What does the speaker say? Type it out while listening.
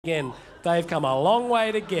Again, they've come a long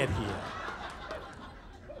way to get here.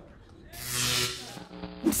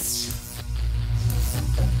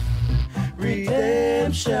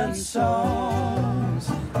 Redemption songs.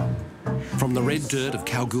 From the red dirt of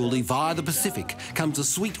Kalgoorlie via the Pacific comes the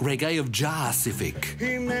sweet reggae of Jahsifik.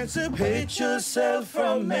 Emancipate yourself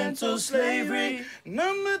from mental slavery.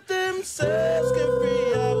 None of themselves can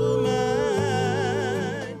free our mind.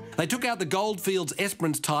 They took out the Goldfields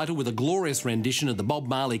Esperance title with a glorious rendition of the Bob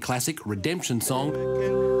Marley classic Redemption Song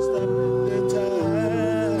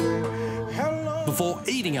before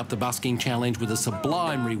eating up the busking challenge with a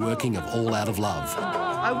sublime reworking of All Out of Love.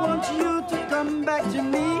 I want you to come back to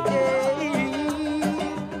me,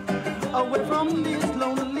 away from these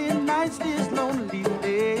lonely nights, these lonely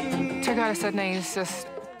days. To go to Sydney is just,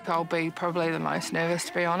 I'll be probably the most nervous,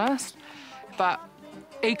 to be honest, but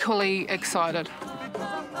equally excited.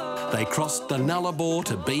 They crossed the Nullarbor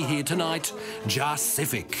to be here tonight,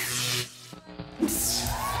 Jahsifik.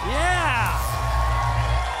 Yeah!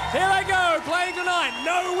 Here they go, playing tonight.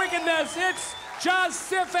 No wickedness, it's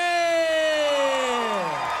Jahsifik!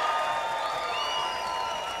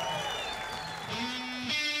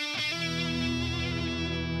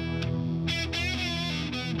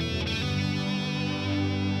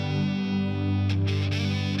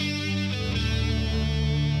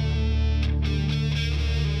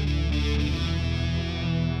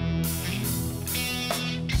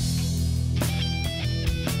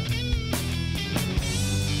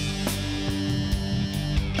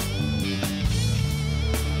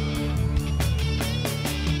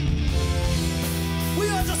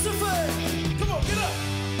 Come on, get up.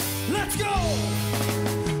 Let's go.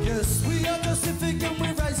 Yes, we are Jahsifik and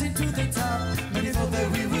we're rising to the top. Many thought that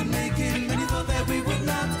we would make it, many thought that we would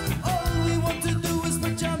not. All we want to do is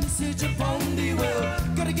put your message upon the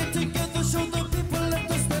world. Gotta get together, show the people, let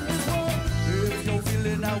us spend this world. If you're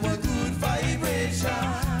feeling our good vibration,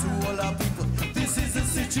 to all our people, this is the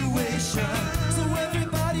situation. So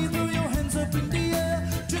everybody throw your hands up in the air.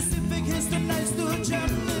 Jahsifik is the nice to jam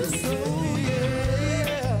this soul.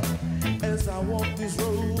 As I walk this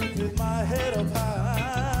road with my head up high,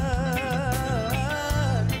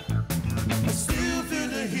 I still feel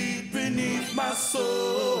the heat beneath my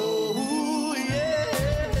soul,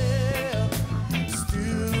 yeah.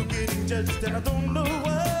 Still getting judged and I don't know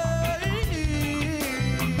why,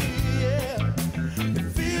 yeah.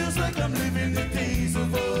 It feels like I'm living the days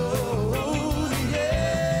of old,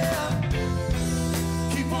 yeah.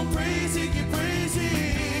 Keep on praising, keep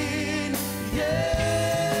praising, yeah.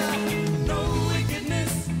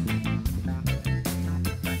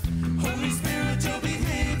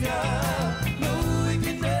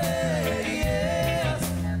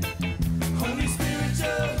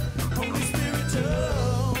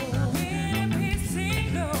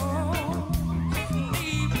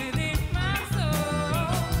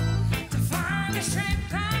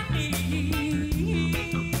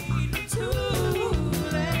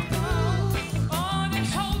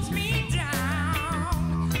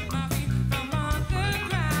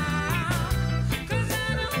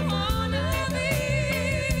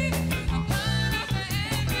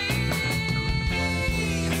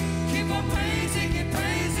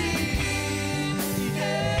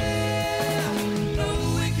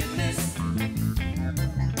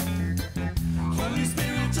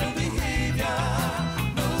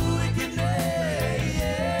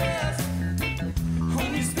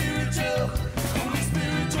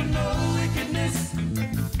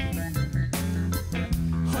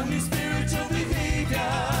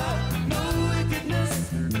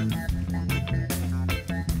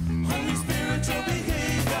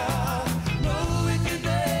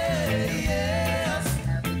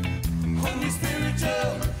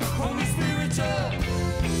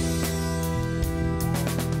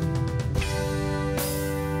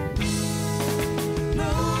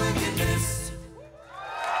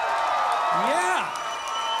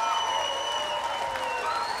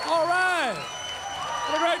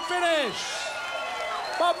 Finish.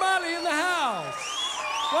 Bob Marley in the house.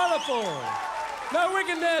 Wonderful. No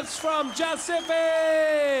wickedness from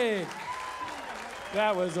Jahsifik.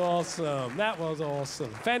 That was awesome. That was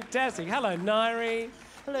awesome. Fantastic. Hello, Nairi.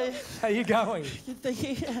 Hello. How you going? Good, thank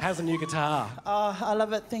you. How's the new guitar? Oh, I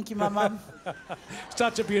love it. Thank you, my mum.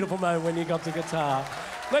 Such a beautiful moment when you got the guitar.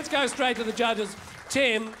 Let's go straight to the judges.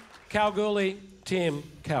 Tim, Kalgoorlie. Tim,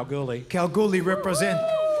 Kalgoorlie. Kalgoorlie represent.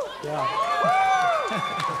 Yeah.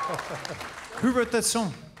 Who wrote that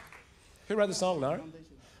song? Who wrote the song, Nara?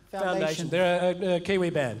 Foundation. They're a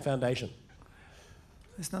Kiwi band, Foundation.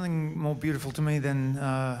 There's nothing more beautiful to me than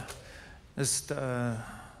just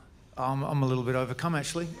I'm a little bit overcome,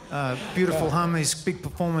 actually. Beautiful harmonies, big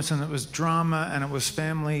performance, and it was drama, and it was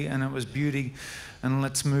family, and it was beauty. And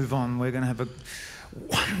let's move on. We're going to have a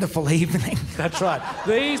wonderful evening. That's right.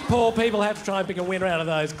 These poor people have to try and pick a winner out of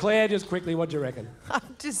those. Claire, just quickly, what do you reckon?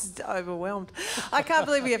 I'm just overwhelmed. I can't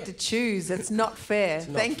believe we have to choose. It's not fair.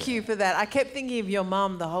 Thank you for that. I kept thinking of your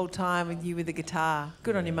mum the whole time with you with the guitar.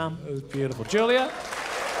 Good on you, mum. It was beautiful. Julia?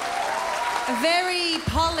 A very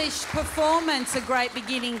polished performance, a great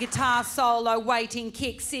beginning guitar solo, waiting,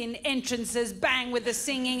 kicks in, entrances, bang with the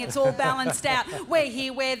singing, it's all balanced out. We're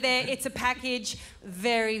here, we're there, it's a package.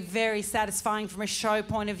 Very, very satisfying from a show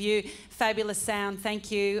point of view. Fabulous sound,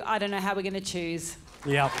 thank you. I don't know how we're going to choose.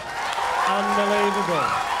 Yep. Unbelievable.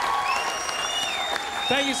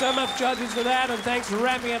 Thank you so much, judges, for that, and thanks for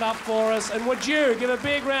wrapping it up for us. And would you give a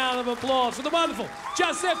big round of applause for the wonderful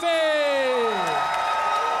Jahsifik?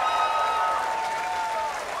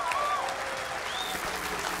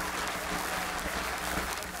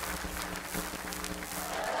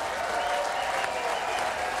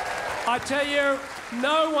 I tell you,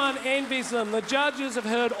 no one envies them. The judges have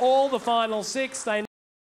heard all the final 6. They